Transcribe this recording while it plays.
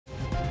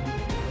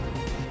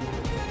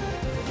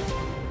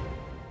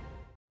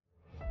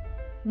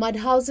Mud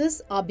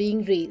houses are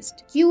being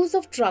raised, queues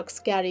of trucks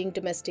carrying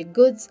domestic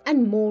goods,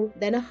 and more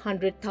than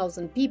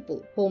 100,000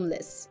 people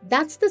homeless.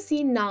 That's the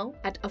scene now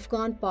at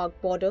Afghan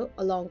Pak border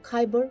along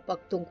Khyber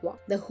Pakhtunkhwa.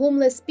 The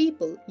homeless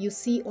people you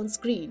see on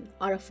screen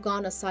are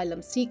Afghan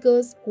asylum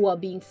seekers who are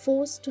being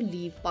forced to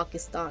leave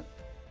Pakistan.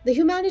 The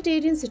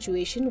humanitarian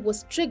situation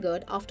was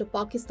triggered after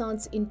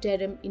Pakistan's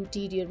interim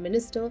Interior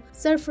Minister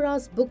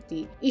Sarfaraz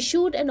Bugti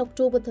issued an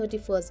October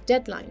 31st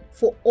deadline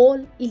for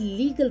all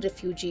illegal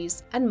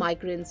refugees and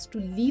migrants to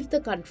leave the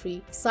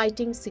country,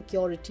 citing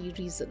security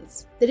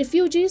reasons. The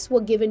refugees were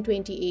given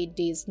 28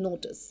 days'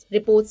 notice.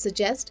 Reports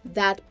suggest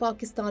that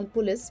Pakistan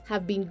police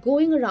have been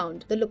going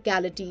around the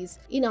localities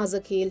in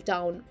Azakhail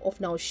town of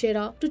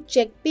Nowshera to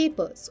check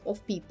papers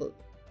of people.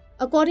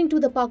 According to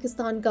the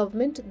Pakistan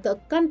government, the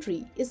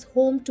country is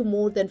home to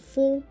more than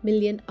 4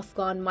 million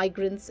Afghan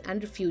migrants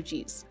and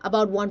refugees,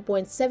 about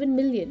 1.7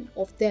 million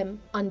of them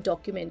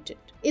undocumented.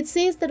 It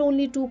says that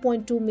only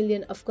 2.2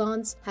 million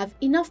Afghans have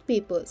enough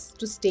papers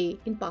to stay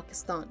in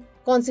Pakistan.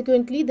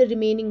 Consequently, the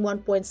remaining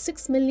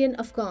 1.6 million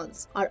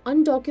Afghans are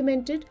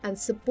undocumented and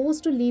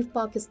supposed to leave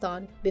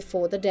Pakistan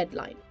before the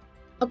deadline.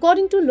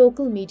 According to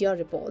local media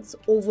reports,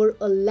 over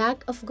 1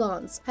 lakh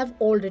Afghans have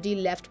already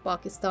left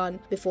Pakistan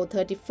before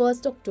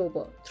 31st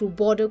October through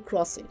border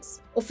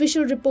crossings.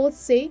 Official reports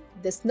say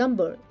this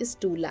number is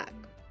 2 lakh.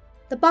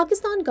 The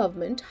Pakistan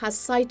government has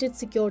cited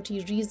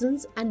security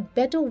reasons and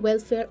better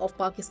welfare of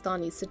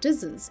Pakistani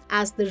citizens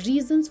as the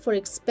reasons for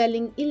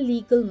expelling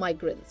illegal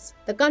migrants.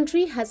 The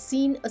country has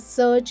seen a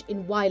surge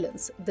in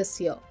violence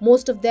this year,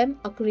 most of them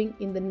occurring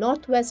in the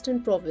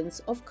northwestern province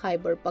of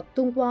Khyber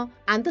Pakhtunkhwa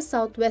and the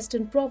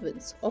southwestern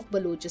province of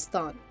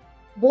Balochistan.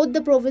 Both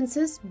the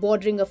provinces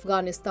bordering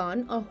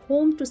Afghanistan are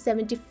home to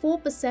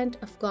 74%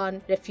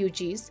 Afghan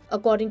refugees,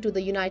 according to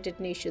the United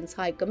Nations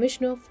High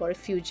Commissioner for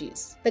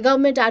Refugees. The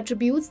government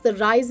attributes the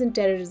rise in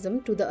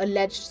terrorism to the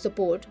alleged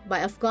support by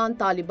Afghan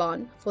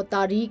Taliban for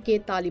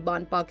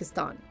Tehreek-e-Taliban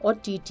Pakistan or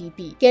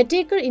TTP.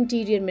 Caretaker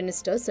Interior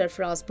Minister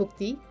Sarfaraz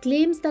Bugti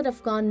claims that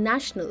Afghan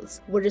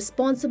nationals were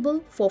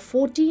responsible for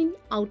 14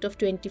 out of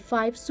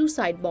 25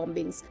 suicide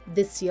bombings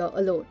this year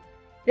alone.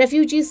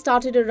 Refugees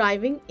started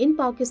arriving in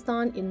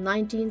Pakistan in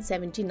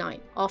 1979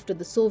 after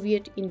the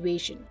Soviet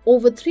invasion.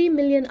 Over 3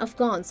 million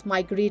Afghans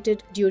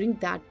migrated during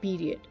that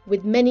period,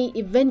 with many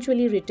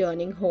eventually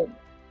returning home.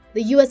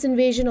 The US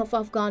invasion of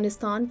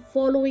Afghanistan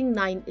following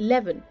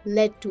 9/11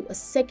 led to a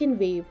second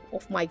wave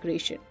of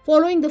migration.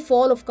 Following the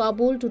fall of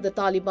Kabul to the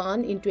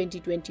Taliban in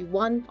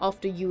 2021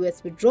 after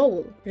US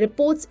withdrawal,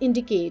 reports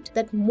indicate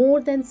that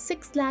more than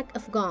 6 lakh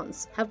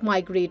Afghans have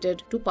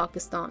migrated to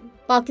Pakistan.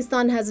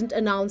 Pakistan hasn't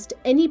announced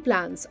any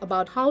plans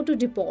about how to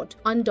deport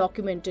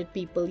undocumented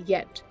people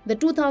yet. The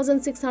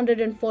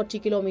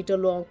 2,640-kilometer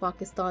long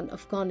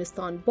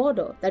Pakistan-Afghanistan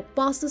border that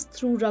passes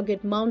through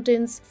rugged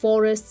mountains,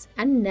 forests,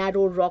 and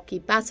narrow rocky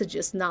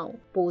passages now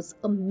pose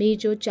a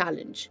major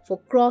challenge for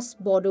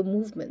cross-border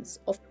movements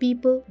of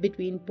people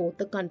between both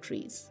the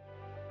countries.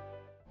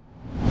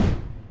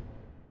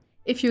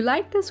 If you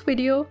like this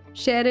video,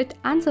 share it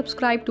and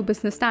subscribe to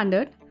Business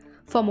Standard.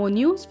 For more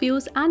news,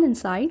 views and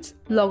insights,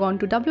 log on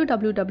to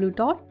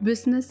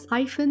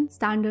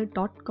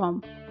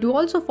www.business-standard.com. Do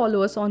also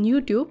follow us on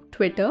YouTube,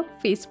 Twitter,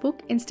 Facebook,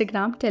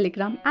 Instagram,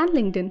 Telegram and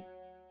LinkedIn.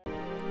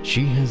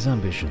 She has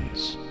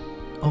ambitions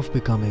of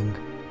becoming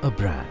a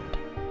brand.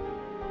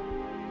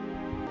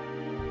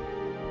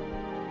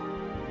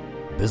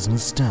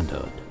 Business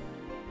Standard.